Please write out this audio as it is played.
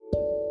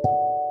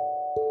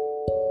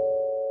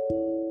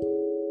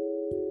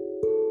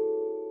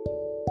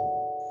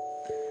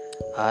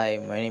Hi,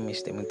 my name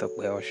is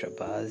Temutokwe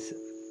Shabazz,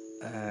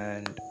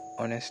 and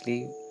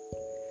honestly,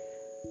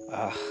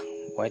 uh,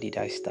 why did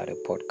I start a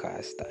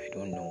podcast? I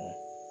don't know.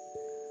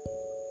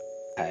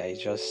 I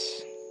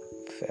just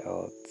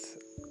felt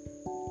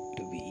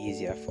it would be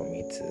easier for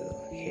me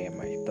to hear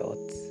my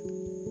thoughts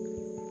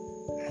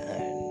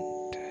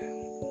and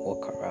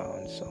walk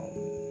around some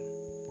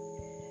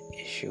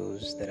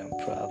issues that I'm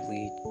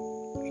probably,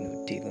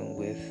 dealing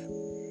with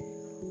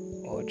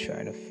or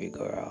trying to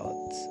figure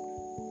out.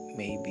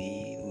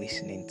 Maybe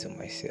listening to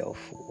myself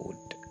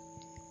would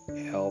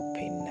help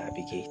in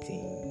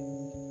navigating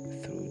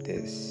through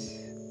this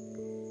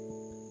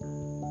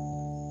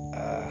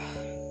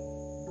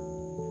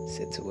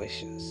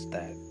situations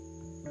that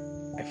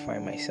I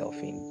find myself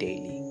in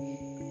daily.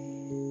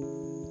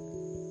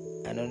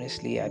 And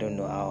honestly, I don't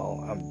know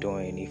how I'm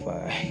doing. If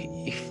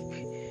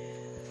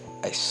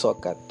I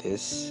suck at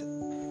this,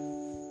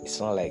 it's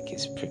not like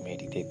it's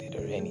premeditated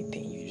or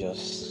anything. You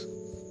just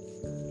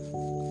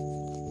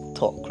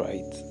talk,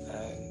 right?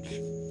 And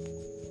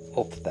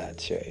hope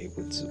that you're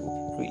able to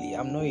really,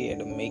 I'm not here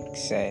to make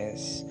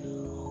sense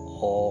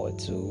or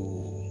to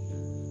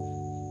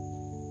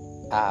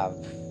have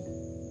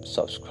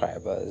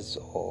subscribers,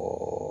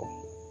 or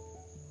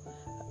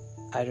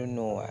I don't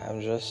know.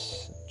 I'm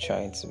just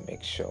trying to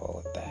make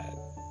sure that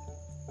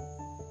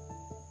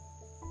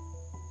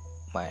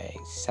my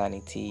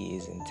sanity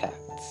is intact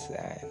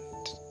and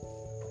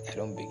I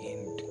don't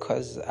begin,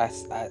 because at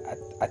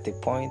the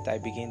point I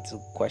begin to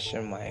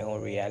question my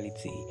own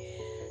reality,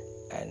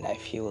 and I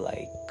feel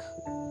like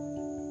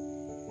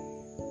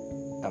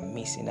I'm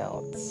missing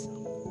out.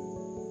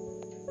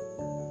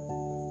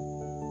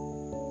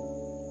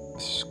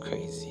 It's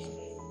crazy.